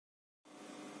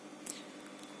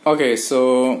Okay,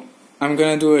 so I'm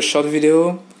gonna do a short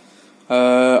video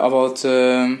about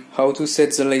how to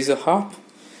set the laser harp.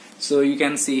 So you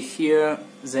can see here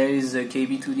there is a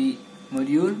KB2D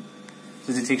module,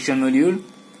 the detection module.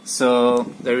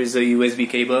 So there is a USB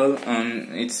cable and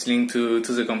it's linked to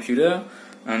the computer,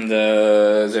 and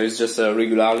there is just a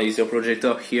regular laser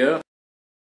projector here.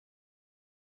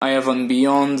 I have on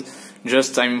Beyond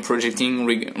just I'm projecting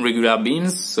regular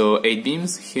beams, so 8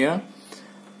 beams here.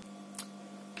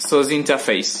 So the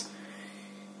interface.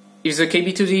 If the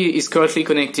KB2D is correctly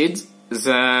connected,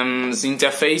 the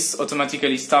interface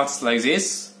automatically starts like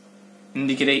this,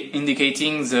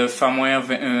 indicating the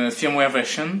firmware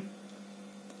version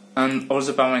and all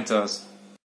the parameters.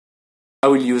 I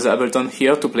will use Ableton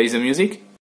here to play the music.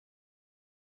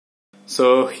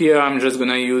 So here I'm just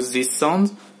gonna use this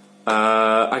sound.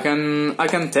 I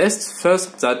can test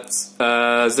first that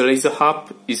the laser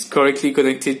harp is correctly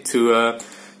connected to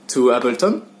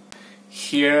Ableton.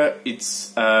 Here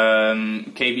it's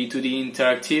KB2D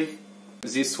interactive.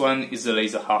 This one is the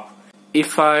laser harp.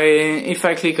 If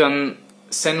I click on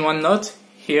send one note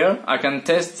here, I can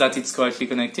test that it's correctly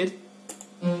connected.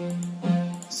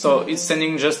 So it's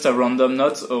sending just a random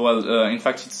note. In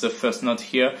fact it's the first note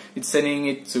here. It's sending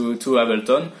it to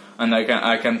Ableton, and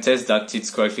I can test that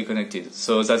it's correctly connected.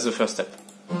 So that's the first step.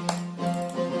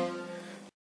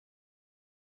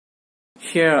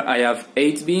 Here I have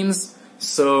 8 beams.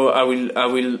 So I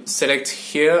will select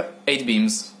here 8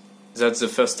 beams. That's the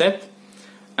first step.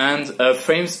 And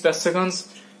frames per second,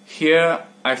 here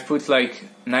I've put like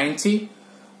 90.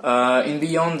 In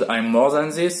Beyond I'm more than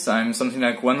this. I'm something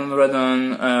like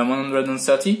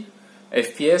 130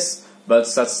 FPS, but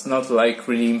that's not like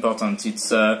really important.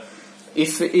 It's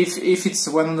if it's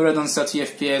 130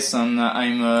 FPS and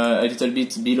I'm a little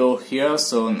bit below here,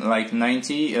 so like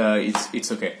 90,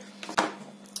 it's okay.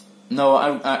 Now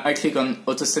I click on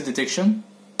auto set detection,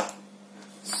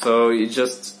 so it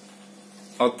just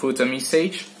output a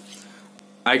message.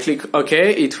 I click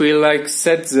OK, it will like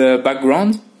set the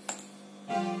background.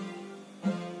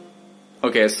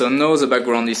 Okay, so now the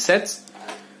background is set.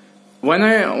 When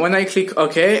I click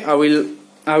OK, I will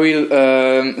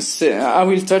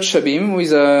touch a beam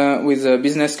with a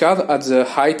business card at the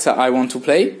height I want to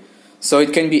play. So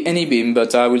it can be any beam,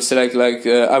 but I will select like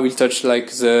I will touch like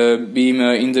the beam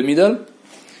in the middle.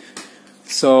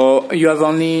 So you have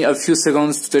only a few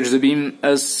seconds to touch the beam,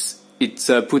 as it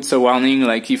puts a warning.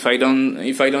 Like if I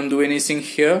don't do anything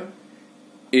here,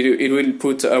 it will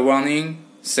put a warning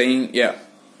saying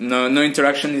no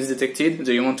interaction is detected.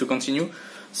 Do you want to continue?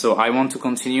 So I want to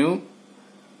continue.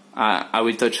 I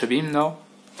will touch a beam now.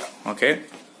 Okay.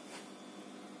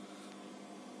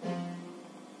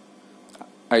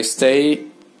 I stay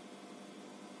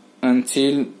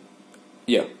until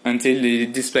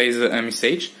it displays a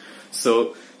message.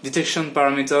 So detection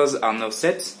parameters are now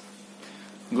set.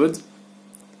 Good.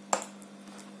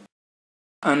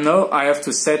 And now I have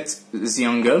to set the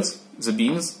angles, the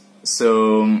beams.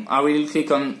 So I will click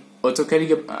on auto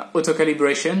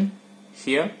calibration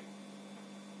here,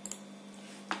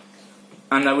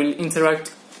 and I will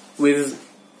interact with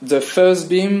the first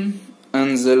beam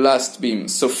and the last beam.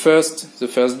 So first the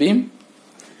first beam.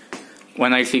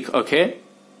 When I click OK,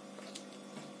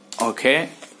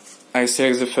 I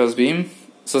select the first beam.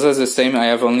 So that's the same, I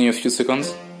have only a few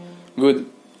seconds. Good.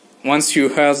 Once you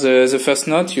hear the first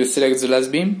note, you select the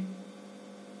last beam.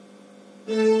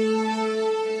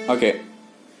 Okay.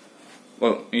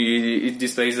 Well, it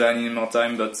displays I need more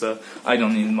time, but I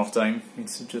don't need more time.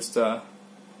 It's just a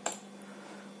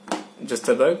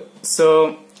bug.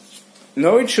 So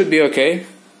now it should be okay.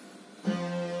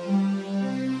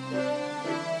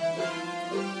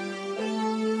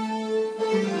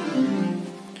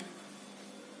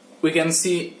 We can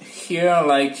see here,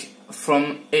 like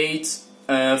from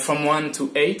 1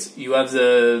 to 8, you have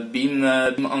the beam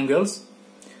angles.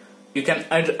 You can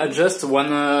adjust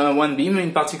one beam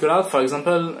in particular. For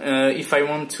example, if I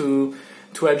want to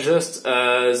adjust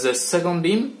the second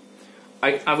beam,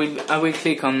 I will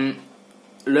click on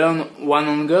learn one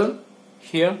angle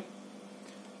here.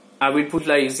 I will put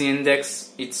like the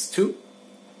index, it's 2,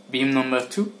 beam number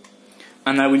 2,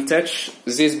 and I will touch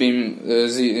this beam,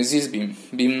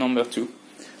 beam number 2.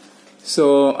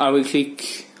 So I will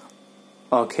click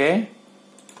OK.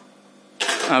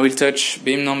 I will touch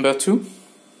beam number 2.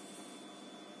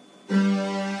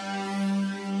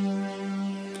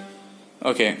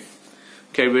 Okay,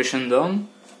 calibration done,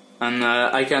 and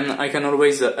I can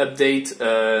always update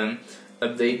the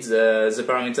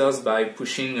parameters by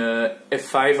pushing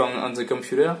F5 on the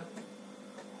computer.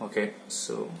 Okay,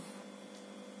 so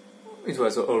it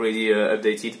was already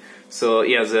updated. So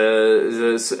yeah,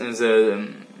 the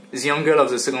the angle of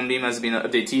the second beam has been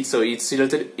updated, so it's a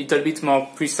little bit more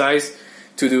precise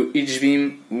to do each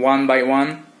beam one by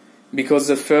one, because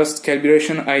the first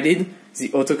calibration I did,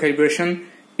 the auto calibration,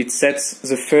 it sets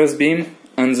the first beam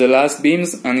and the last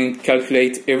beams and it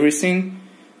calculates everything,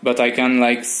 but I can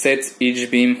like set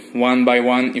each beam one by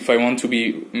one if I want to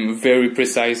be very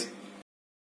precise.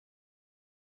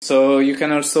 So you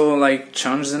can also like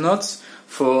change the notes.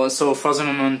 For the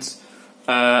moment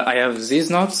I have these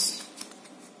notes.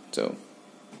 So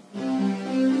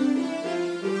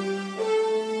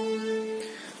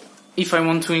if I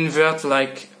want to invert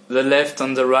like the left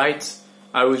and the right,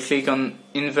 I will click on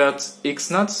invert X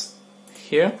notes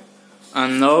here,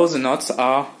 and now the notes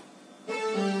are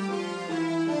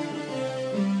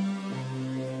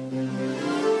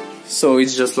so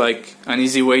it's just like an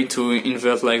easy way to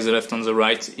invert like the left and the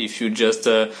right if you just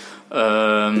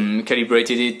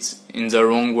calibrated it in the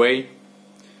wrong way.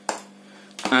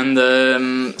 And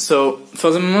so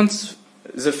for the moment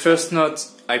the first note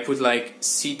I put like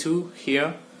C2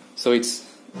 here, so it's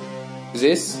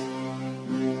this.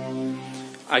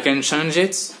 I can change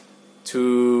it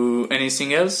to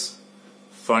anything else,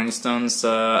 for instance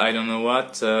I don't know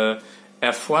what,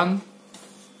 F1,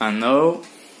 and now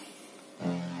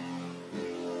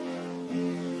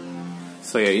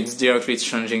so yeah, it's directly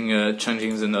changing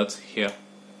the note here.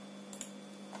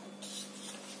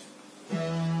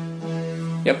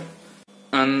 Yep.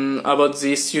 And about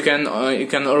this, you can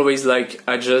always like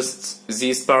adjust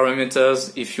these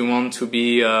parameters if you want to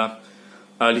be a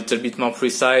little bit more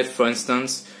precise. For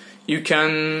instance, you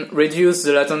can reduce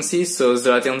the latency. So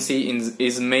the latency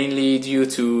is mainly due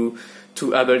to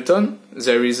Ableton.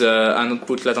 There is an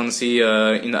output latency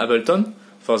in Ableton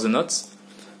for the notes.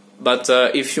 But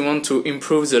if you want to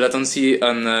improve the latency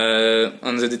on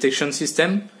the detection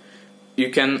system, you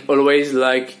can always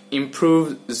like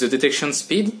improve the detection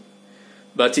speed.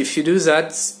 But if you do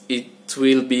that, it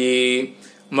will be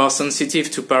more sensitive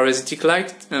to parasitic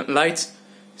light.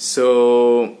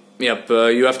 So yep,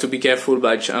 you have to be careful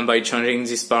by changing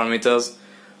these parameters.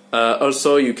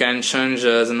 Also, you can change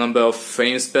the number of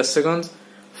frames per second.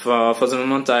 For the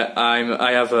moment,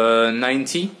 I have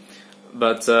 90.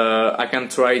 But I can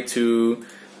try to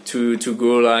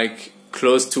go like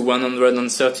close to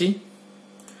 130,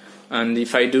 and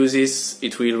if I do this,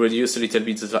 it will reduce a little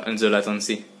bit the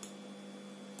latency.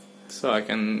 So I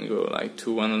can go like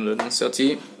to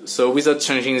 130. So without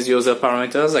changing the other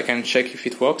parameters, I can check if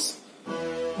it works.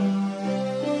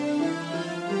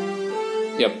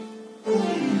 Yep,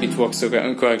 it works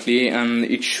correctly, and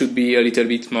it should be a little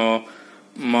bit more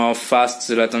fast.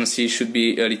 The latency should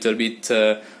be a little bit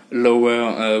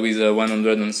lower with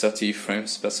 130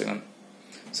 frames per second.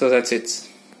 So that's it.